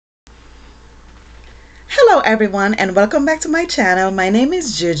Hello everyone and welcome back to my channel. My name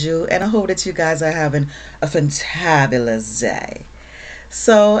is Juju and I hope that you guys are having a fantabulous day.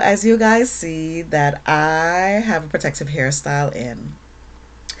 So as you guys see that I have a protective hairstyle in.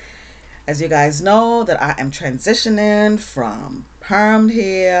 As you guys know that I am transitioning from permed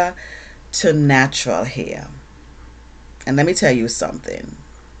hair to natural hair. And let me tell you something.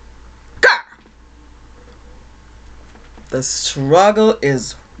 The struggle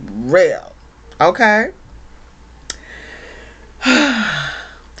is real. Okay?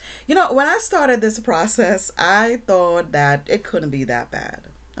 You know, when I started this process, I thought that it couldn't be that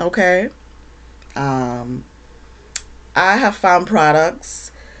bad. Okay? I have found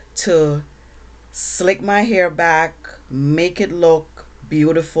products to slick my hair back, make it look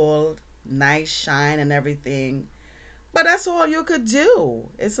beautiful, nice shine and everything. But that's all you could do.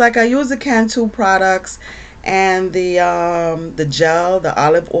 It's like I use the Cantu products and the gel, the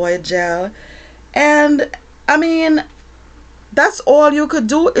olive oil gel. And I mean, that's all you could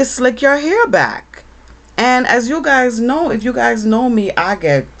do is slick your hair back. And as you guys know, if you guys know me, I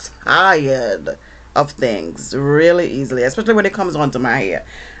get tired of things really easily, especially when it comes onto my hair.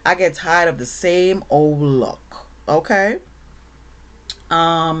 I get tired of the same old look. Okay?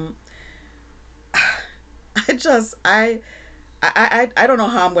 I don't know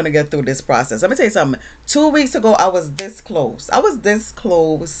how I'm going to get through this process. Let me tell you something. 2 weeks ago, I was this close. I was this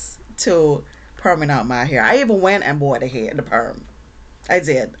close to perming out my hair. I even went and bought the perm. I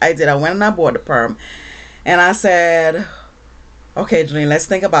did. I went and I bought the perm. And I said, okay, Janine, let's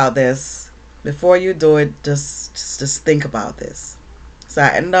think about this. Before you do it, just think about this. So I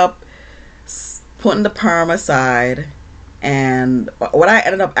ended up putting the perm aside. And what I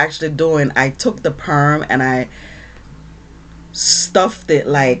ended up actually doing, I took the perm and I stuffed it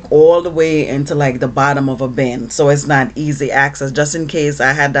like all the way into like the bottom of a bin, so it's not easy access, just in case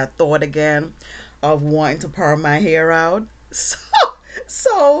I had that thought again of wanting to perm my hair out.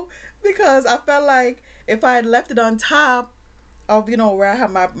 So because I felt like if I had left it on top of, you know, where I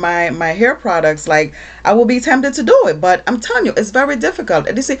have my hair products, like I will be tempted to do it. But I'm telling you, it's very difficult.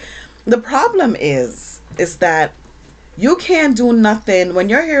 And you see, the problem is that you can't do nothing when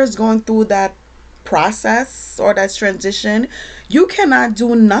your hair is going through that process or that transition. You cannot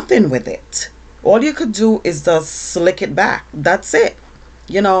do nothing with it. All you could do is just slick it back. That's it.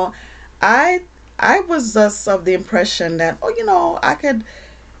 You know, I was just of the impression that, oh, you know, I could,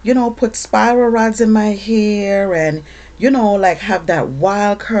 you know, put spiral rods in my hair and, you know, like have that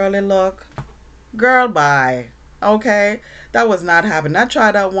wild curly look. Girl, bye. Okay, that was not happening. I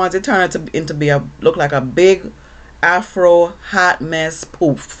tried that once. It turned into be a look like a big afro hot mess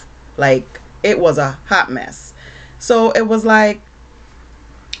poof. Like, it was a hot mess. So it was like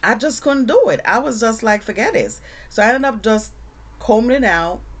I just couldn't do it. I was just like, forget it. So I ended up just combing it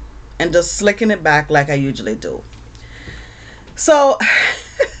out and just slicking it back like I usually do. So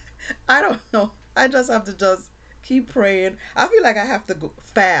I don't know. I just have to just keep praying. I feel like I have to go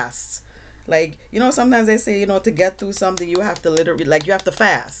fast. Like, you know, sometimes they say, you know, to get through something, you have to literally, like, you have to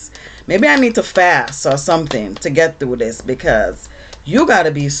fast. Maybe I need to fast or something to get through this, because you got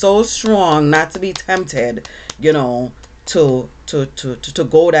to be so strong not to be tempted, you know, to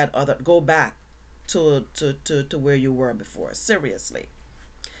go back to where you were before. Seriously.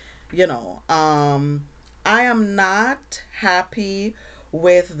 You know, I am not happy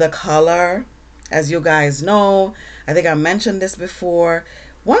with the color. As you guys know, I think I mentioned this before.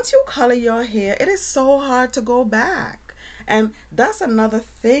 Once you color your hair, it is so hard to go back. And that's another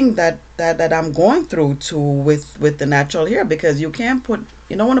thing that I'm going through too with the natural hair, because you don't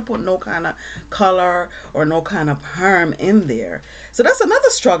want to put no kind of color or no kind of perm in there. So that's another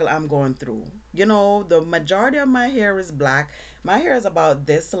struggle I'm going through. You know, the majority of my hair is black. My hair is about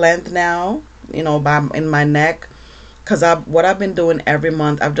this length now, you know, in my neck, because what I've been doing every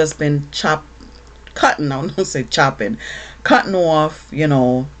month, I've just been cutting off, you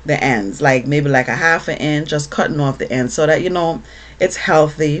know, the ends, like maybe like a ½ inch, just cutting off the ends so that, you know, it's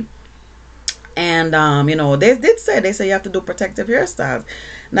healthy. And you know, they say you have to do protective hairstyles.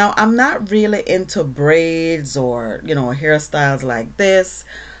 Now, I'm not really into braids or, you know, hairstyles like this,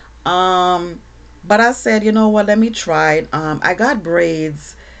 but I said, you know what, let me try it. I got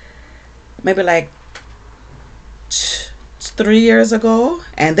braids maybe like 3 years ago,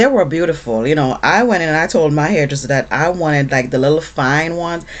 and they were beautiful. You know, I went in and I told my hairdresser that I wanted like the little fine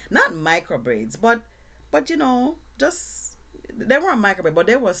ones, not micro braids, but you know, just, they weren't micro braids, but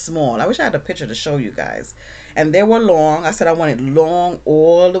they were small. I wish I had a picture to show you guys. And they were long. I said I wanted long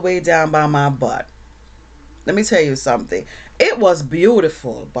all the way down by my butt. Let me tell you something. It was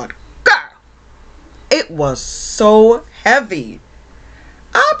beautiful, but God, it was so heavy.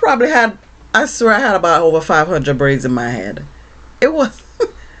 I probably had I swear I had about over 500 braids in my head. It was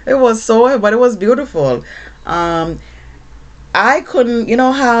it was so, but it was beautiful. Um, I couldn't, you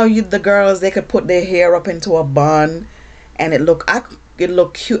know how the girls, they could put their hair up into a bun and it looked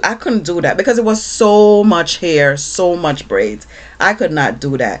cute. I couldn't do that because it was so much hair, so much braids. I could not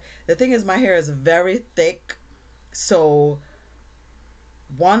do that. The thing is, my hair is very thick, so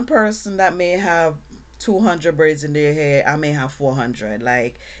one person that may have 200 braids in their hair, I may have 400.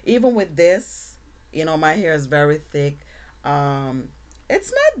 Like, even with this, my hair is very thick. Um,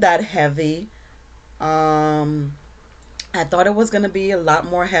 it's not that heavy. Um, I thought it was going to be a lot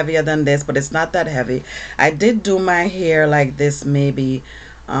more heavier than this, but it's not that heavy. I did do my hair like this maybe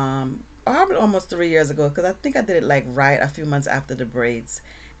probably almost 3 years ago, because I think I did it like right a few months after the braids.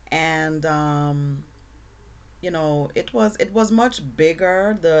 And it was much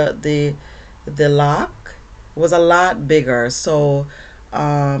bigger. The lock was a lot bigger. So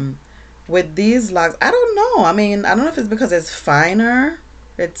with these locks, I don't know. I mean, I don't know if it's because it's finer,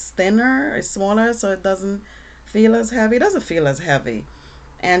 it's thinner, it's smaller, so it doesn't feel as heavy. It doesn't feel as heavy.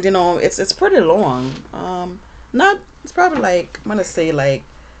 And it's pretty long. Not It's probably like, I'm gonna say, like,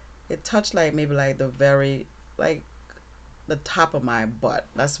 it touched like maybe like the very, like, the top of my butt.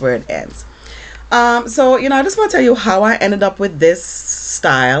 That's where it ends. So I just want to tell you how I ended up with this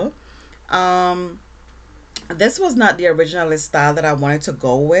style. Um, this was not the original style that I wanted to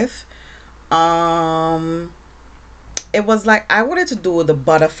go with. Um, it was like I wanted to do the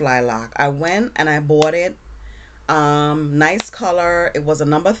butterfly lock. I went and I bought it. Nice color. It was a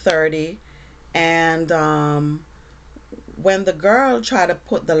number 30. And when the girl tried to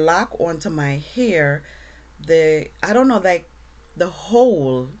put the lock onto my hair, I don't know, like, the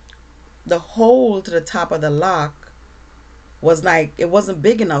hole the hole to the top of the lock was like, it wasn't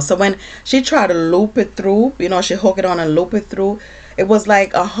big enough. So when she tried to loop it through, she hook it on and loop it through, it was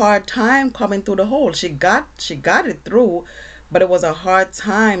like a hard time coming through the hole. She got it through, but it was a hard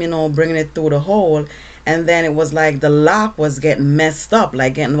time, bringing it through the hole. And then it was like the lock was getting messed up,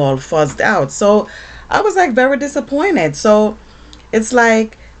 like getting all fuzzed out. So I was like very disappointed. So it's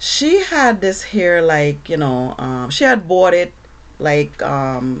like she had this hair, like, she had bought it like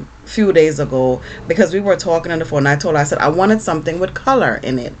few days ago, because we were talking on the phone, and I told her, I said I wanted something with color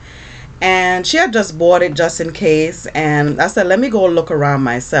in it. And she had just bought it just in case, and I said, let me go look around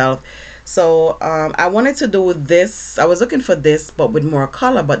myself. So I wanted to do this. I was looking for this but with more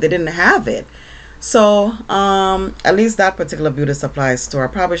color, but they didn't have it. So at least that particular beauty supply store, I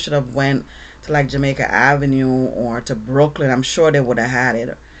probably should have went to like Jamaica Avenue or to Brooklyn. I'm sure they would have had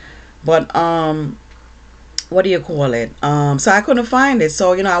it. But what do you call it? So I couldn't find it.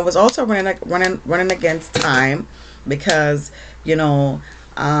 So I was also running against time, because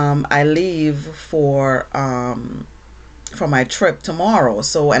I leave for my trip tomorrow.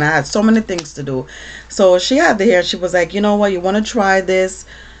 So, and I had so many things to do. So she had the hair. She was like, you know what, you want to try this?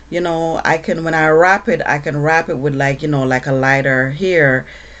 I can, when I wrap it, I can wrap it with, like, like a lighter hair,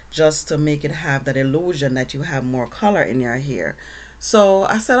 just to make it have that illusion that you have more color in your hair. So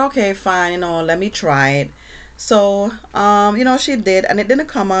I said, okay, fine, let me try it. So she did, and it didn't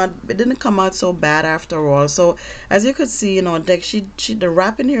come out so bad after all. So as you could see, like, she the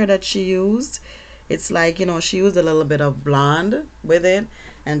wrapping hair that she used, it's like, she used a little bit of blonde with it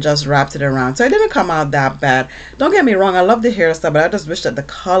and just wrapped it around. So it didn't come out that bad. Don't get me wrong, I love the hairstyle, but I just wish that the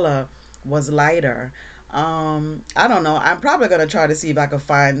color was lighter. I don't know. I'm probably gonna try to see if I could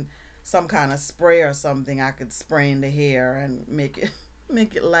find some kind of spray or something I could spray in the hair and make it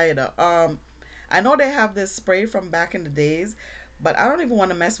make it lighter. I know they have this spray from back in the days, but I don't even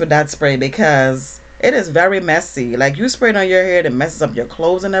want to mess with that spray because it is very messy. Like, you spray it on your hair, it messes up your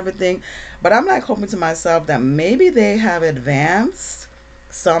clothes and everything. But I'm like hoping to myself that maybe they have advanced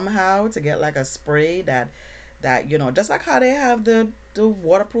somehow to get like a spray that just like how they have the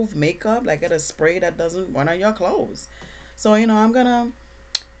waterproof makeup, like, get a spray that doesn't run on your clothes. So I'm gonna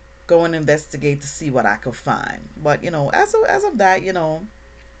go and investigate to see what I could find. But as of that,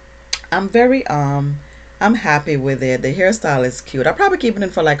 I'm very I'm happy with it. The hairstyle is cute. I'll probably keep it in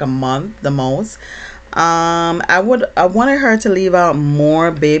for like a month the most. I wanted her to leave out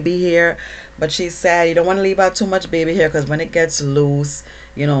more baby hair, but she said you don't want to leave out too much baby hair, because when it gets loose,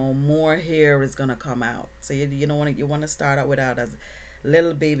 more hair is gonna come out. So you don't want to, you want to start out without as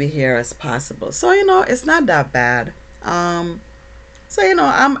little baby hair as possible. So it's not that bad. So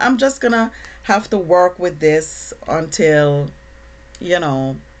I'm just gonna have to work with this until you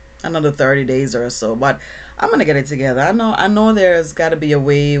know another 30 days or so, but I'm gonna get it together. I know there's got to be a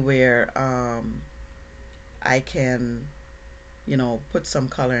way where I can put some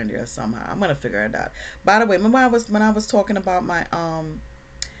color in there somehow. I'm gonna figure it out. By the way, remember when I was talking about my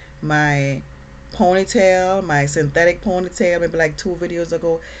my ponytail, my synthetic ponytail, maybe like 2 videos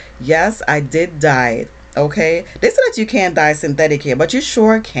ago. Yes, I did dye it. Okay, they said that you can't dye synthetic hair, but you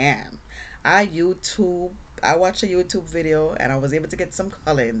sure can. I watched a YouTube video and I was able to get some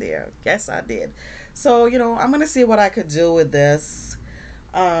color in there. Yes, I did. So, I'm gonna see what I could do with this.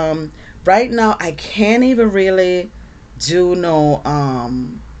 Right now I can't even really do no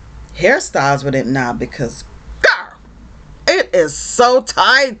hairstyles with it now because girl, it is so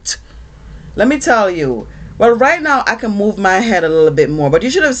tight. Let me tell you. Well, right now I can move my head a little bit more, but you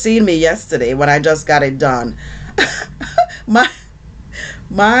should have seen me yesterday when I just got it done. my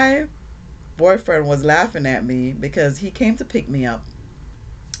my boyfriend was laughing at me because he came to pick me up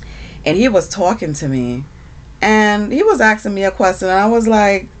and he was talking to me and he was asking me a question and I was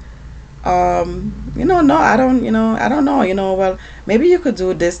like, no, I don't know, well, maybe you could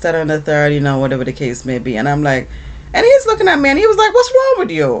do this, that, and the third, whatever the case may be. And I'm like, and he's looking at me and he was like, what's wrong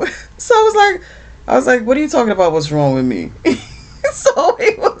with you? So I was like, what are you talking about? What's wrong with me? So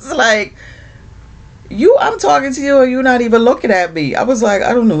he was like, I'm talking to you and you're not even looking at me. I was like,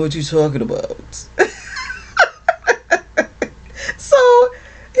 I don't know what you're talking about. So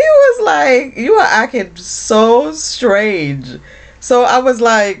he was like, you are acting so strange. So I was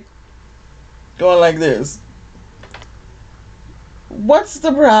like, going like this. What's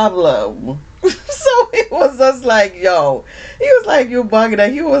the problem? So he was just like, yo. He was like, you bugging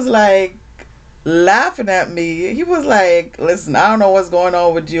it. He was like laughing at me. He was like, listen, I don't know what's going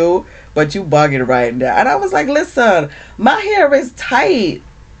on with you, but you bugging right now. And I was like, listen, my hair is tight.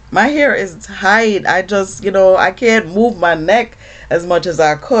 My hair is tight. I just, I can't move my neck as much as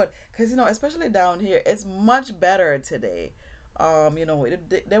I could. Because, especially down here, it's much better today.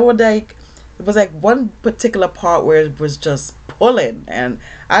 There were like, it was like one particular part where it was just pulling and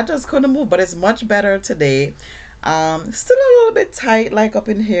I just couldn't move, but it's much better today. Still a little bit tight, like up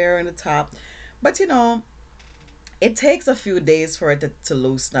in here in the top, but it takes a few days for it to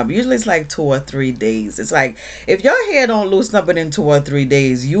loosen up. Usually it's like 2 or 3 days. It's like if your hair don't loosen up within 2 or 3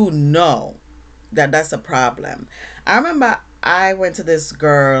 days, that's a problem. I remember I went to this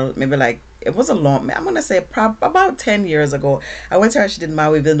girl, maybe like, it was a long, I'm going to say about 10 years ago. I went to her, she did my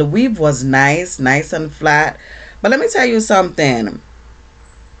weave, and the weave was nice and flat. But let me tell you something.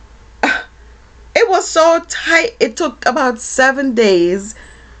 It was so tight. It took about 7 days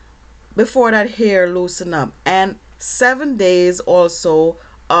before that hair loosened up. And 7 days also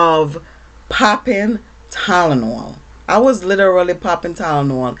of popping Tylenol. I was literally popping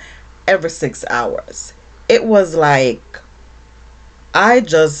Tylenol every 6 hours. It was like,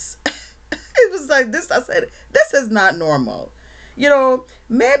 it was like this. I said, this is not normal.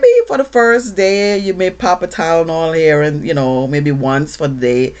 Maybe for the first day you may pop a Tylenol here and, maybe once for the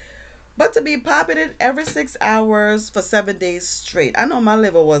day. But to be popping it every 6 hours for 7 days straight, I know my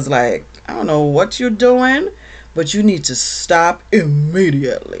liver was like, I don't know what you're doing, but you need to stop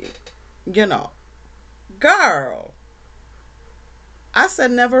immediately. Girl. I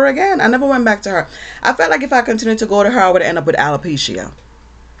said never again. I never went back to her. I felt like if I continued to go to her, I would end up with alopecia.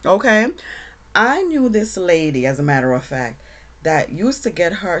 Okay? I knew this lady, as a matter of fact, that used to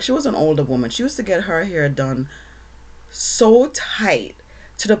get her, she was an older woman, she used to get her hair done so tight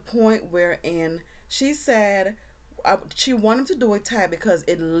to the point wherein she said she wanted to do it tight because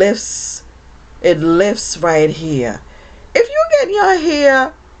it lifts right here. If you get your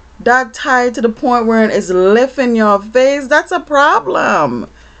hair that tight to the point where it's lifting your face, that's a problem.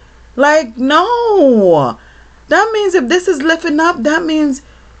 Like, no. That means if this is lifting up, that means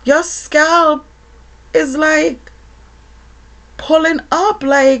your scalp is like pulling up,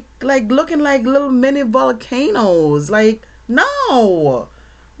 like looking like little mini volcanoes. Like, no.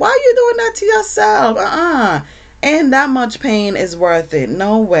 Why are you doing that to yourself? And that much pain is worth it.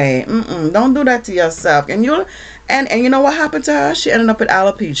 No way. Don't do that to yourself. And you know what happened to her? She ended up with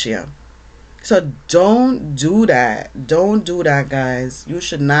alopecia. So don't do that. Don't do that, guys. You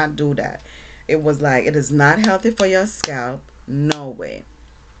should not do that. It was like, it is not healthy for your scalp. No way.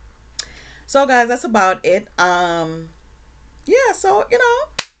 So guys, that's about it. Yeah, so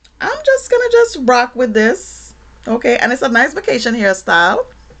I'm just gonna rock with this. Okay, and it's a nice vacation hairstyle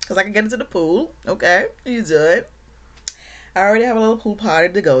because I can get into the pool. Okay, you do it. I already have a little pool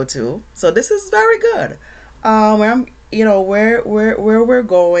party to go to, so this is very good. Where I'm, where we're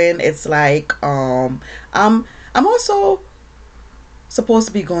going, it's like I'm also supposed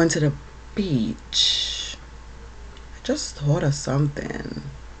to be going to the beach. I just thought of something.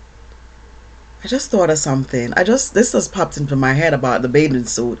 This just popped into my head about the bathing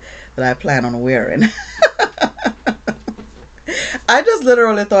suit that I plan on wearing. I just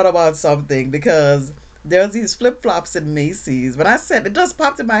literally thought about something because There's these flip-flops in Macy's. When I said, it just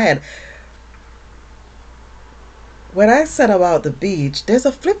popped in my head. When I said about the beach, there's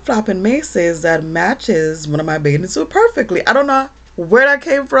a flip-flop in Macy's that matches one of my bathing suits perfectly. I don't know where that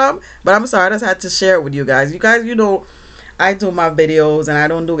came from, but I'm sorry. I just had to share it with you guys. You guys, you know, I do my videos and I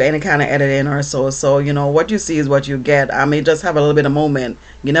don't do any kind of editing or so. So, you know, what you see is what you get. I may just have a little bit of moment.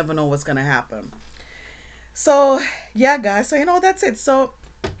 You never know what's going to happen. So, yeah, guys. So, you know, that's it. So,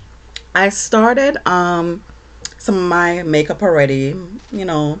 I started some of my makeup already, you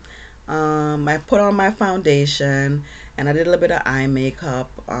know. I put on my foundation and I did a little bit of eye makeup.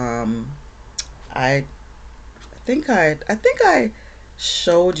 I think I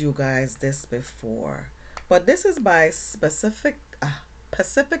showed you guys this before, but this is by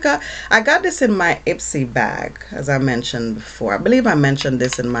Pacifica. I got this in my Ipsy bag, as I mentioned before. I believe I mentioned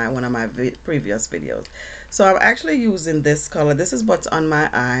this in one of my previous videos. So I'm actually using this color. This is what's on my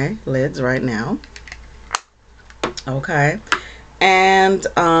eyelids right now. Okay. And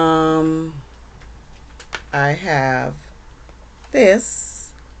I have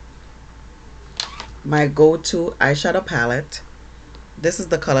this, my go-to eyeshadow palette. This is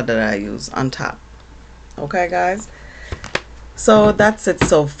the color that I use on top. Okay, guys. So that's it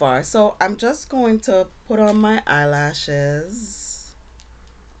so far. So I'm just going to put on my eyelashes.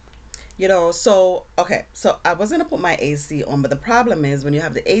 You know, so, okay. So I was going to put my AC on, but the problem is when you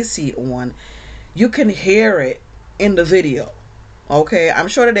have the AC on, you can hear it in the video. Okay, I'm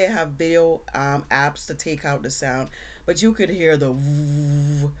sure that they have video apps to take out the sound, but you could hear the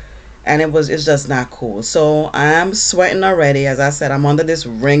woo, and it's just not cool. So I'm sweating already. As I said, I'm under this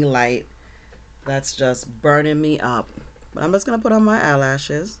ring light that's just burning me up. But I'm just gonna put on my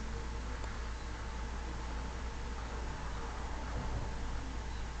eyelashes.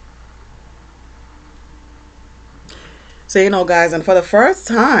 So, you know, guys, and for the first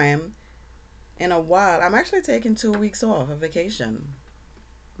time in a while, I'm actually taking 2 weeks off of vacation.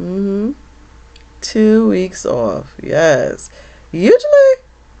 2 weeks off. Yes. Usually,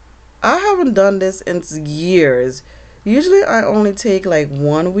 I haven't done this in years. Usually, I only take like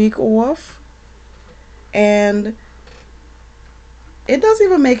 1 week off. And it doesn't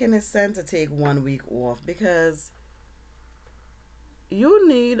even make any sense to take 1 week off, because you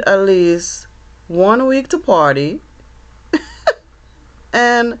need at least 1 week to party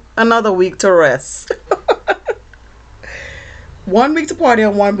and another week to rest. 1 week to party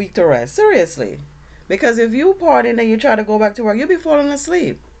and 1 week to rest. Seriously. Because if you party and then you try to go back to work, you'll be falling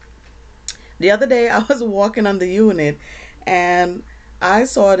asleep. The other day, I was walking on the unit and I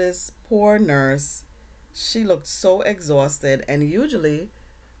saw this poor nurse. She looked so exhausted, and usually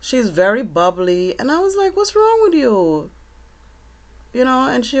she's very bubbly. And I was like, what's wrong with you? You know,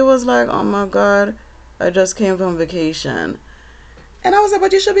 and she was like, oh my God, I just came from vacation. And I was like,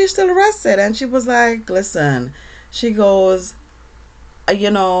 but you should be still rested. And she was like, listen, she goes,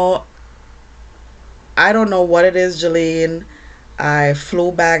 you know, I don't know what it is, Jolene. I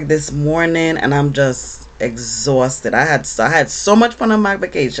flew back this morning and I'm just exhausted. I had so much fun on my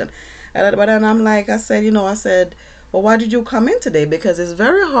vacation. But then I'm like, I said, well, why did you come in today? Because it's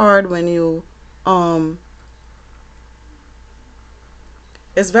very hard when you,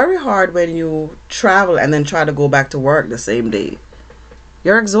 travel and then try to go back to work the same day.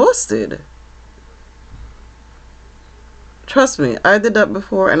 You're exhausted. Trust me, I did that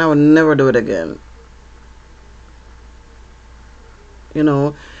before and I would never do it again. You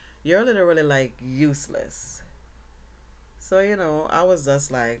know, you're literally like useless. So, you know, I was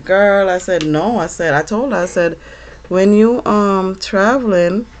just like, girl, I said, no. I told her, I said, when you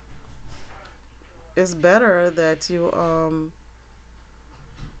traveling, it's better that you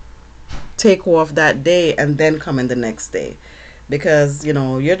take off that day and then come in the next day. Because, you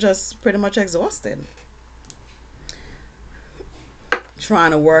know, you're just pretty much exhausted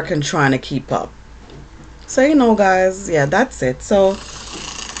trying to work and trying to keep up. So, you know, guys, yeah, that's it. So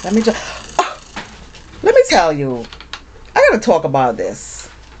let me tell you, I gotta talk about this.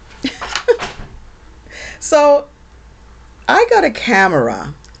 So I got a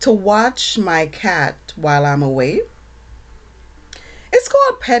camera to watch my cat while I'm away. It's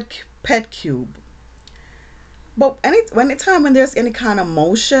called Pet Cube. But anytime when there's any kind of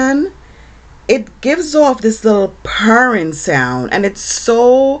motion, it gives off this little purring sound, and it's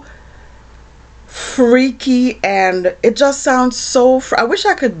so freaky, and it just sounds so I wish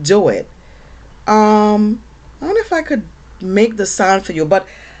I could do it. I don't know if I could make the sound for you, but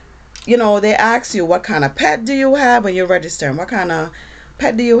you know, they ask you what kind of pet do you have when you're registering, what kind of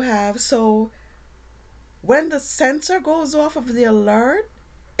pet do you have. So when the sensor goes off of the alert,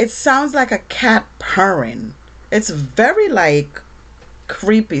 it sounds like a cat purring. It's very like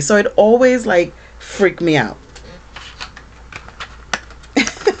creepy. So it always like freak me out.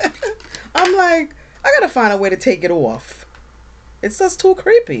 I'm like, I gotta find a way to take it off. It's just too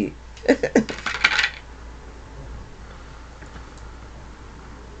creepy.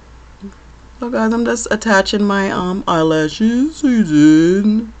 So guys, I'm just attaching my eyelashes.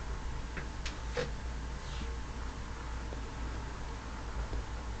 Season.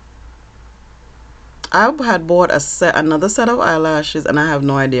 I had bought another set of eyelashes, and I have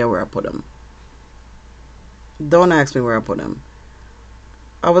no idea where I put them. Don't ask me where I put them.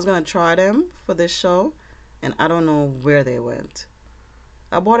 I was gonna try them for this show, and I don't know where they went.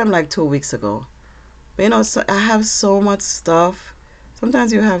 I bought them like 2 weeks ago. But you know, so I have so much stuff.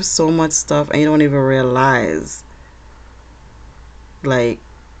 Sometimes you have so much stuff and you don't even realize like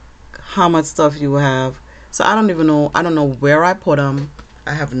how much stuff you have. So I don't even know. I don't know where I put them.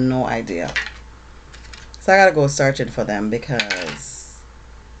 I have no idea. So I gotta go searching for them because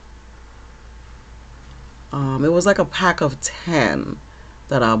it was like a pack of 10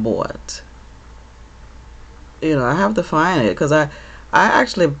 that I bought. You know, I have to find it because I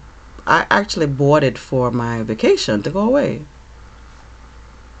actually bought it for my vacation to go away.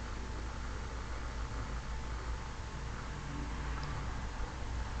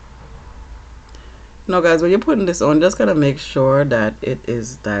 No, guys, when you're putting this on, just gotta make sure that it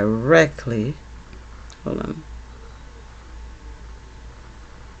is directly. Hold on.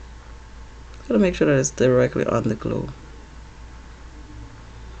 Gotta make sure that it's directly on the glue.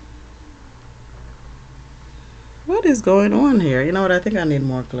 What is going on here? You know what? I think I need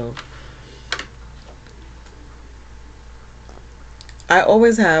more glue. I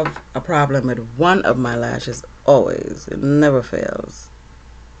always have a problem with one of my lashes. Always. It never fails.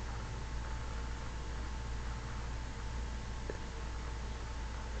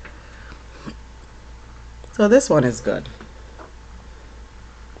 So this one is good.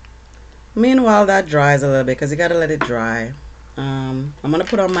 Meanwhile, that dries a little bit because you gotta let it dry. I'm gonna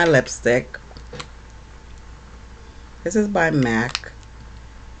put on my lipstick. This is by MAC.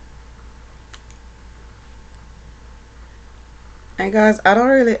 And guys,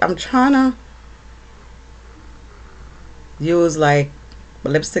 I'm trying to use like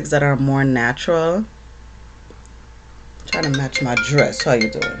lipsticks that are more natural. I'm trying to match my dress. How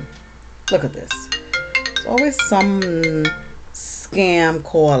you doing? Look at this. There's always some scam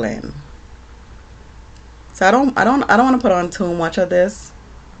calling. So I don't want to put on too much of this.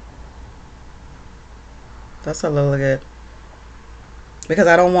 That's a little bit, because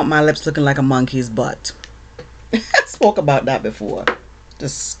I don't want my lips looking like a monkey's butt. I spoke about that before.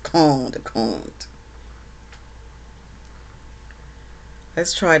 Just can't.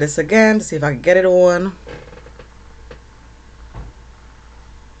 Let's try this again to see if I can get it on.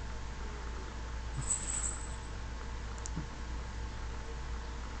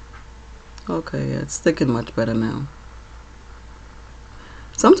 Okay, yeah, it's sticking much better now.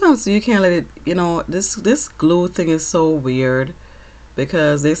 Sometimes you can't let it, you know, this glue thing is so weird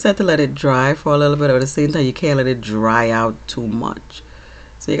because they said to let it dry for a little bit, but at the same time you can't let it dry out too much.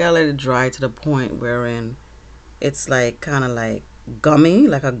 So you gotta let it dry to the point wherein it's like kind of like gummy,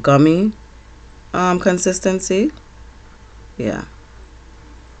 like a gummy consistency. Yeah.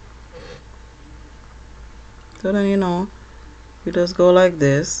 So then, you know, you just go like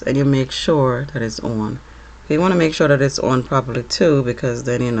this and you make sure that it's on. You want to make sure that it's on properly too, because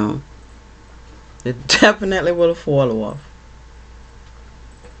then, you know, it definitely will fall off.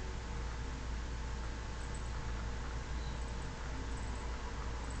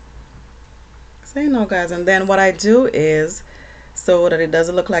 So, you know, guys, and then what I do is, so that it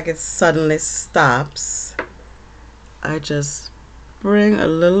doesn't look like it suddenly stops, I just bring a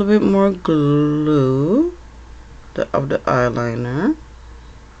little bit more glue of the eyeliner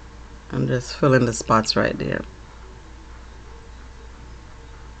and just fill in the spots right there.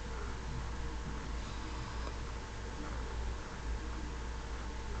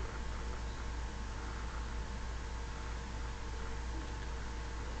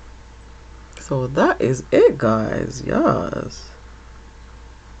 So that is it, guys. Yes.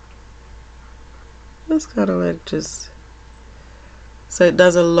 Just kind of like just so it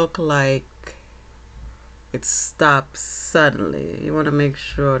doesn't look like it stops suddenly. You want to make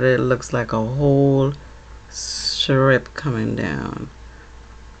sure that it looks like a whole strip coming down.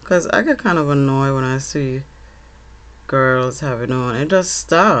 Because I get kind of annoyed when I see girls have it on. It just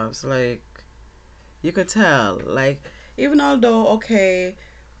stops. Like, you could tell. Like, even although, okay,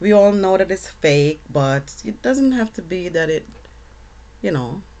 we all know that it's fake, but it doesn't have to be that it, you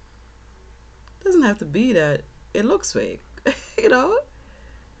know, doesn't have to be that it looks fake. You know?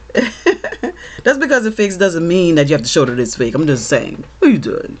 Just because it fakes doesn't mean that you have to show that it's fake. I'm just saying. What are you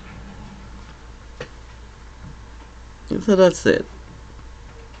doing? So that's it.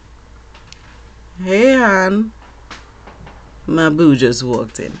 Hey, hon. My boo just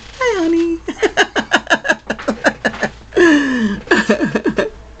walked in. Hi, honey.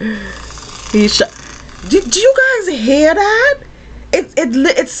 Do you guys hear that?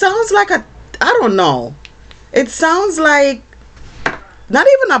 It sounds like a, I don't know. It sounds like not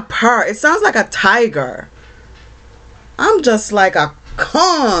even a purr. It sounds like a tiger. I'm just like a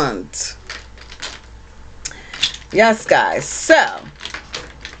cunt. Yes, guys. So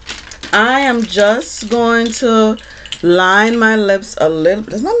I am just going to line my lips a little.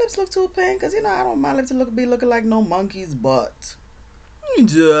 Does my lips look too pink? Because you know I don't want my lips to be looking like no monkey's butt. I'm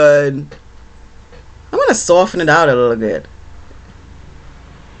done. I'm gonna soften it out a little bit.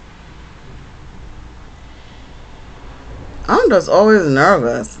 I'm just always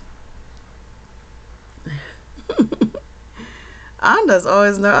nervous. I'm just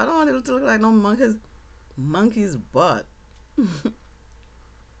always nervous. I don't want it to look like no monkey's butt.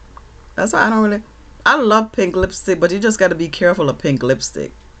 That's why I don't really. I love pink lipstick, but you just got to be careful of pink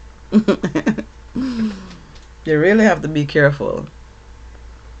lipstick. You really have to be careful.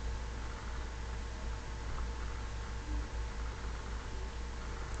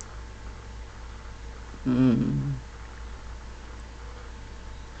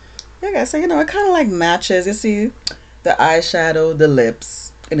 Yeah, guys. So you know, it kind of like matches. You see, the eyeshadow, the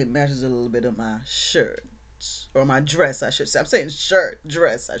lips, and it matches a little bit of my shirt or my dress, I should say. I'm saying shirt,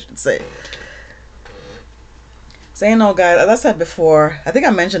 dress, I should say. So you know, guys, as I said before, I think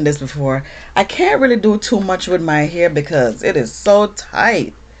I mentioned this before, I can't really do too much with my hair because it is so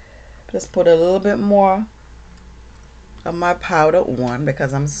tight. Just put a little bit more of my powder on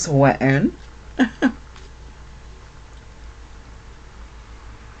because I'm sweating.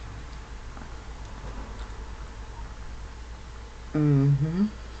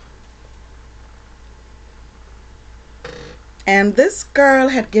 And this girl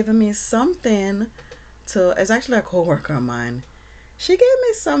had given me something to, it's actually a coworker of mine. She gave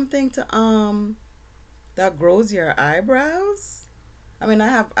me something to that grows your eyebrows. I mean, I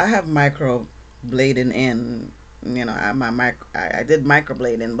have micro blading in, you know, I did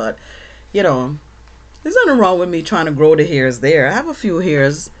microblading, but you know, there's nothing wrong with me trying to grow the hairs there. I have a few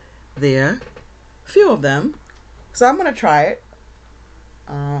hairs there, a few of them. So I'm gonna try it.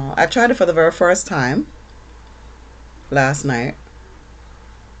 I tried it for the very first time last night.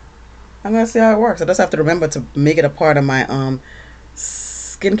 I'm gonna see how it works. I just have to remember to make it a part of my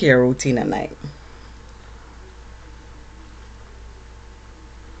skincare routine at night.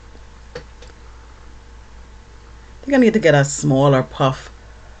 I think I need to get a smaller puff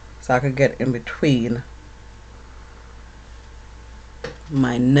so I could get in between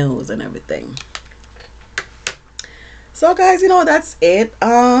my nose and everything. So guys, you know, that's it.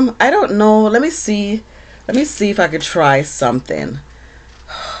 I don't know. Let me see if I could try something.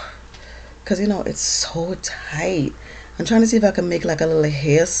 Cause you know, it's so tight. I'm trying to see if I can make like a little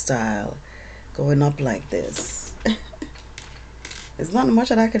hairstyle going up like this. There's not much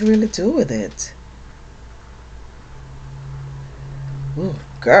that I could really do with it. Ooh,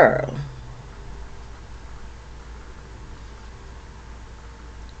 girl.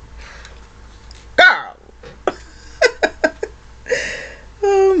 Girl.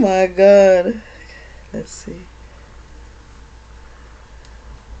 Oh my God. Let's see.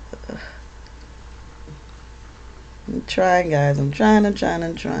 I'm trying, guys. I'm trying.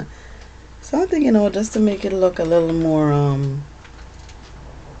 Something, you know, just to make it look a little more,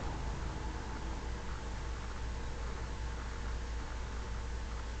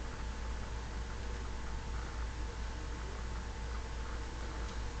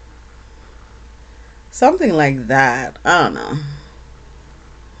 something like that. I don't know.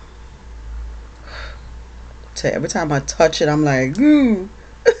 Every time I touch it, I'm like, ooh.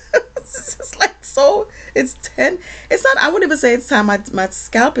 It's just like so. It's It's not. I wouldn't even say it's time. My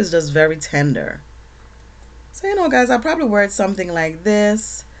scalp is just very tender. So you know, guys, I probably wear something like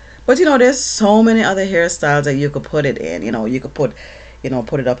this. But you know, there's so many other hairstyles that you could put it in. You know, you could put, you know,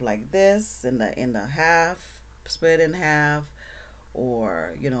 put it up like this in the half, split in half,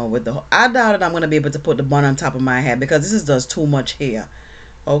 or you know, with the. I doubt it. I'm gonna be able to put the bun on top of my head because this is just too much hair.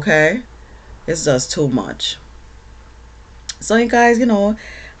 Okay, it's just too much. So you guys, you know,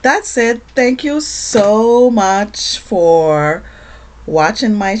 that's it. Thank you so much for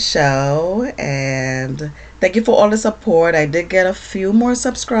watching my show, and thank you for all the support. I did get a few more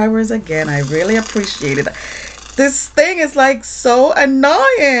subscribers again. I really appreciate it. This thing is like so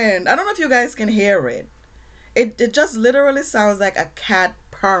annoying. I don't know if you guys can hear it. It just literally sounds like a cat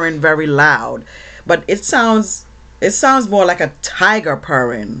purring very loud, but it sounds more like a tiger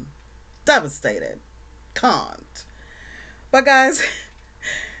purring. Devastated. Can't. But guys,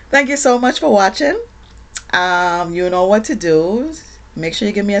 thank you so much for watching. You know what to do. Make sure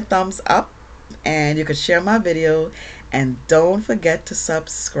you give me a thumbs up, and you can share my video, and don't forget to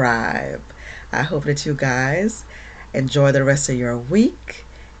subscribe. I hope that you guys enjoy the rest of your week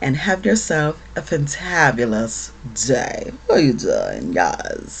and have yourself a fantabulous day. What are you doing,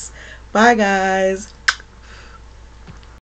 guys? Bye, guys.